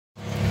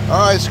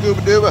Alright, Scuba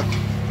Duba.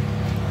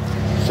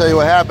 Tell you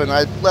what happened.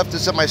 I left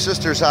this at my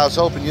sister's house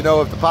hoping, you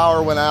know, if the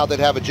power went out, they'd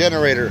have a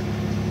generator.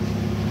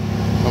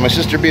 Well, my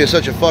sister being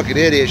such a fucking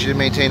idiot, she didn't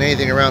maintain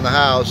anything around the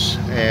house,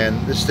 and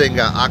this thing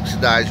got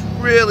oxidized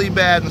really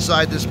bad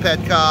inside this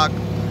petcock.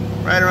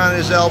 Right around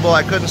his elbow.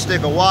 I couldn't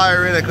stick a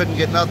wire in, I couldn't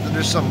get nothing.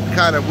 There's some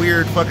kind of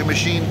weird fucking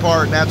machine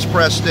part, and that's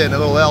pressed in, a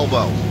little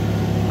elbow.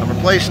 I'm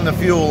replacing the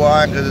fuel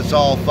line because it's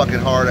all fucking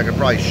hard. I could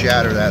probably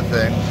shatter that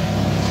thing.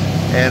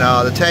 And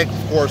the tank,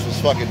 of course, was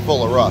fucking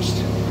full of rust.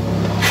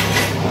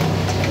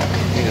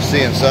 You can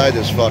see inside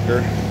this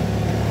fucker.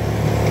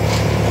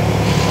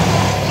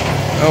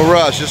 No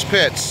rust, just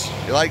pits.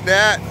 You like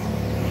that?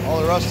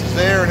 All the rust is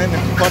there and in the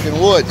fucking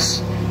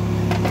woods.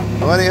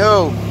 Well,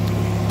 anywho,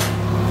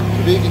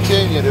 to be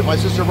continued. If my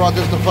sister brought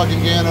this to fucking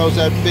Gano's,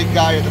 that big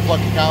guy at the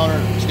fucking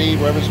counter,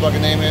 Steve, whatever his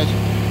fucking name is,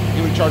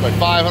 he would charge like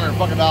 $500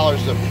 fucking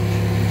to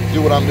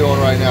do what I'm doing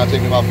right now. It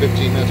took me about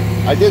 15 minutes.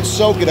 I did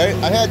soak it.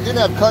 I didn't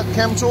have cut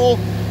chem tool.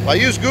 I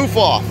used goof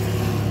off.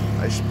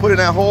 I just put it in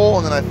that hole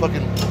and then I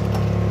fucking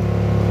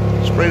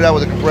sprayed it out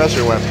with a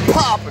compressor. Went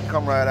pop and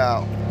come right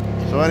out.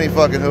 So any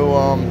fucking who,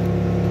 I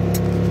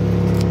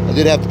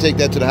did have to take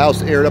that to the house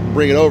to air it up and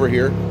bring it over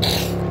here.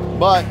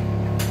 But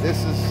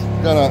this is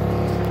gonna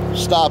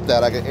stop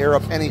that. I can air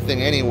up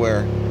anything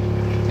anywhere.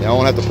 Yeah, I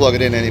won't have to plug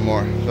it in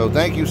anymore. So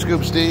thank you,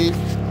 Scuba Steve.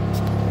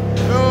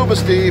 Scuba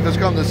Steve has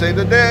come to save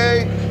the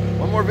day.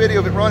 One more video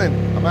of it running.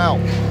 I'm out.